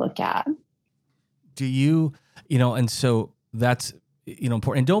people to look at. Do you, and so that's,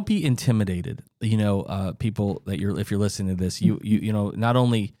 important. And don't be intimidated, people that if you're listening to this, not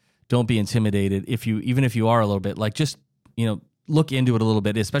only don't be intimidated even if you are a little bit, like, just, look into it a little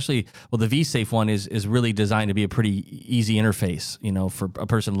bit, especially, the VSafe one is really designed to be a pretty easy interface, for a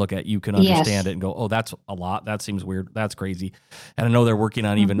person to look at. You can understand it and go, oh, that's a lot. That seems weird. That's crazy. And I know they're working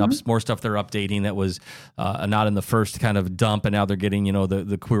on even more stuff they're updating that was not in the first kind of dump. And now they're getting,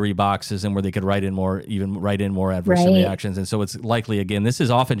 the query boxes and where they could write in more adverse reactions. And so it's likely, again, this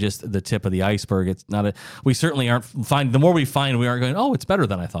is often just the tip of the iceberg. It's not we certainly aren't the more we find, we aren't going, oh, it's better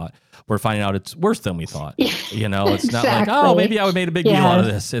than I thought. We're finding out it's worse than we thought. It's exactly. not like, oh, maybe I made a big deal out of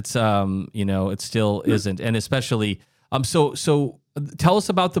this. It's, it still isn't. And especially, so tell us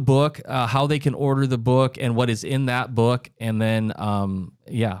about the book, how they can order the book and what is in that book. And then,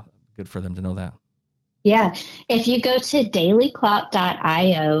 good for them to know that. Yeah. If you go to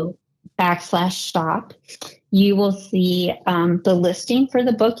dailyclout.io/shop, you will see the listing for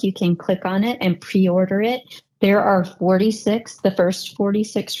the book. You can click on it and pre-order it. There are the first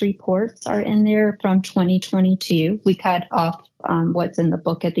 46 reports are in there from 2022. We cut off what's in the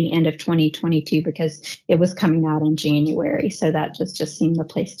book at the end of 2022 because it was coming out in January. So that just seemed the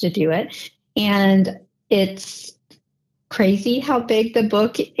place to do it. And it's crazy how big the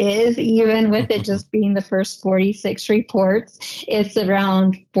book is, even with it just being the first 46 reports. It's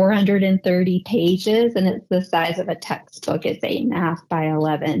around 430 pages and it's the size of a textbook. It's 8.5 by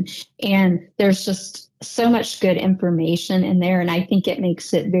 11. And there's just so much good information in there. And I think it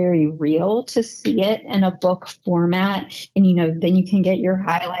makes it very real to see it in a book format. And, then you can get your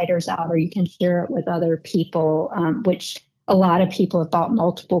highlighters out or you can share it with other people, which a lot of people have bought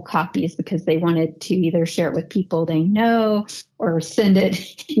multiple copies because they wanted to either share it with people they know or send it,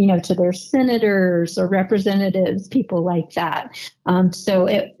 to their senators or representatives, people like that. So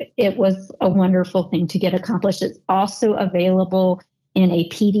it was a wonderful thing to get accomplished. It's also available in a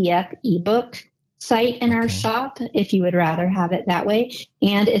PDF ebook site in our shop if you would rather have it that way.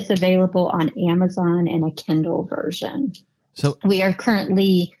 And it's available on Amazon in a Kindle version. So we are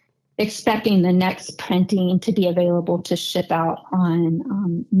currently expecting the next printing to be available to ship out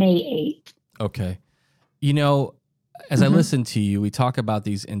on May 8th. Okay. As I listen to you, we talk about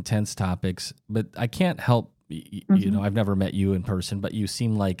these intense topics, but I can't help, I've never met you in person, but you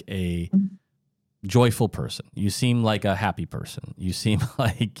seem like a joyful person. You seem like a happy person. You seem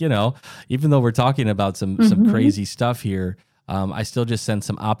like, even though we're talking about some crazy stuff here, I still just sense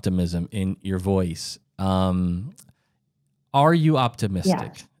some optimism in your voice. Are you optimistic?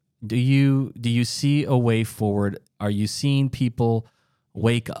 Yeah. Do you see a way forward? Are you seeing people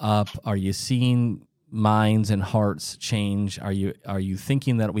wake up? Are you seeing minds and hearts change? Are you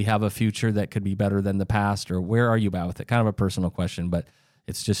thinking that we have a future that could be better than the past, or where are you at with it? Kind of a personal question, but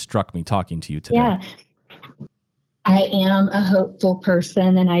it's just struck me talking to you today. Yeah, I am a hopeful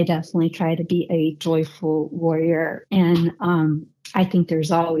person, and I definitely try to be a joyful warrior. And I think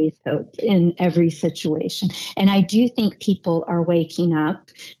there's always hope in every situation. And I do think people are waking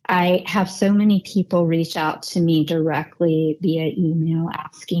up. I have so many people reach out to me directly via email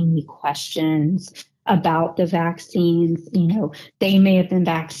asking me questions about the vaccines. They may have been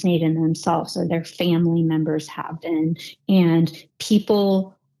vaccinated themselves or their family members have been. And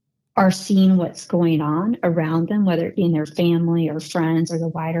people are seeing what's going on around them, whether it be in their family or friends or the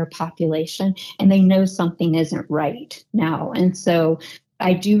wider population, and they know something isn't right now. And so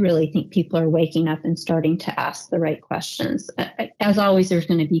I do really think people are waking up and starting to ask the right questions. As always, there's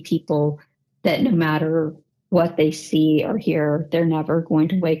going to be people that no matter what they see or hear, they're never going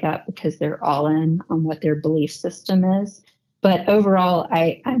to wake up because they're all in on what their belief system is. But overall,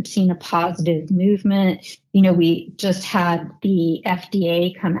 I'm seeing a positive movement. We just had the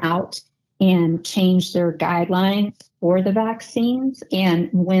FDA come out and change their guidelines for the vaccines. And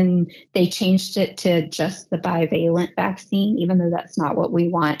when they changed it to just the bivalent vaccine, even though that's not what we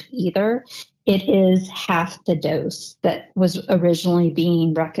want either, it is half the dose that was originally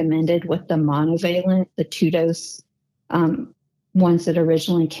being recommended with the monovalent, the 2-dose ones that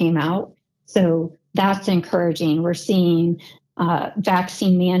originally came out. So that's encouraging. We're seeing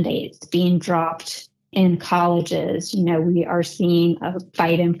vaccine mandates being dropped in colleges. We are seeing a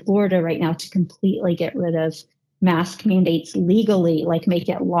fight in Florida right now to completely get rid of mask mandates legally, like make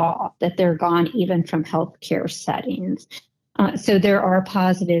it law, that they're gone even from healthcare settings. So there are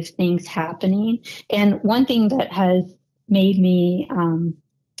positive things happening. And one thing that has made me,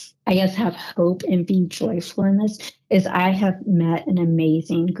 I guess, have hope and be joyful in this is I have met an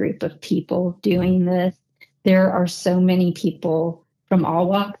amazing group of people doing this. There are so many people from all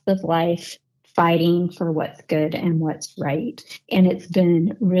walks of life fighting for what's good and what's right. And it's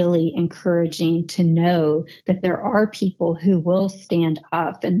been really encouraging to know that there are people who will stand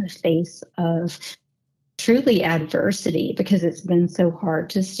up in the face of truly adversity, because it's been so hard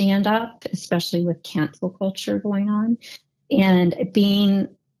to stand up, especially with cancel culture going on. And being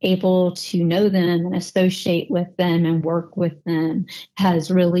able to know them and associate with them and work with them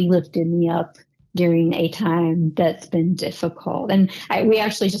has really lifted me up during a time that's been difficult. And we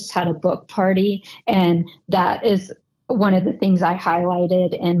actually just had a book party, and that is one of the things I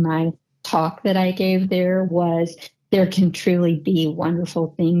highlighted in my talk that I gave there was there can truly be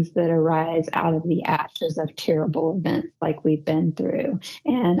wonderful things that arise out of the ashes of terrible events like we've been through.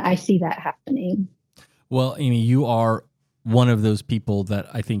 And I see that happening. Well, Amy, you are one of those people that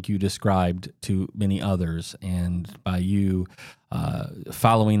I think you described to many others. And by you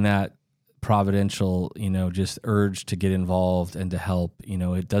following that providential, just urge to get involved and to help, he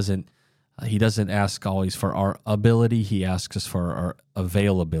doesn't ask always for our ability. He asks us for our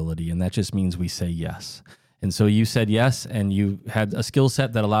availability. And that just means we say yes. And so you said yes, and you had a skill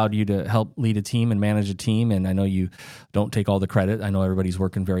set that allowed you to help lead a team and manage a team. And I know you don't take all the credit. I know everybody's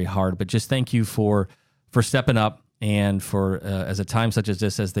working very hard, but just thank you for stepping up. And for as a time such as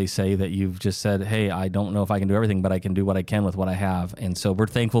this, as they say, that you've just said, hey, I don't know if I can do everything, but I can do what I can with what I have. And so we're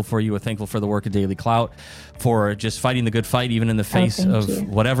thankful for you. We're thankful for the work of Daily Clout, for just fighting the good fight, even in the face of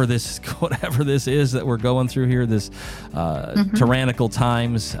whatever this is that we're going through here, this tyrannical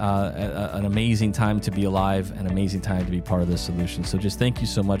times, an amazing time to be alive, an amazing time to be part of this solution. So just thank you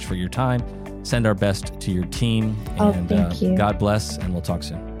so much for your time. Send our best to your team. And thank you. God bless, and we'll talk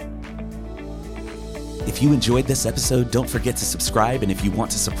soon. If you enjoyed this episode, don't forget to subscribe, and if you want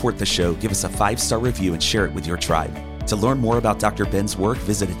to support the show, give us a 5-star review and share it with your tribe. To learn more about Dr. Ben's work,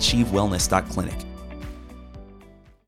 visit achievewellness.clinic.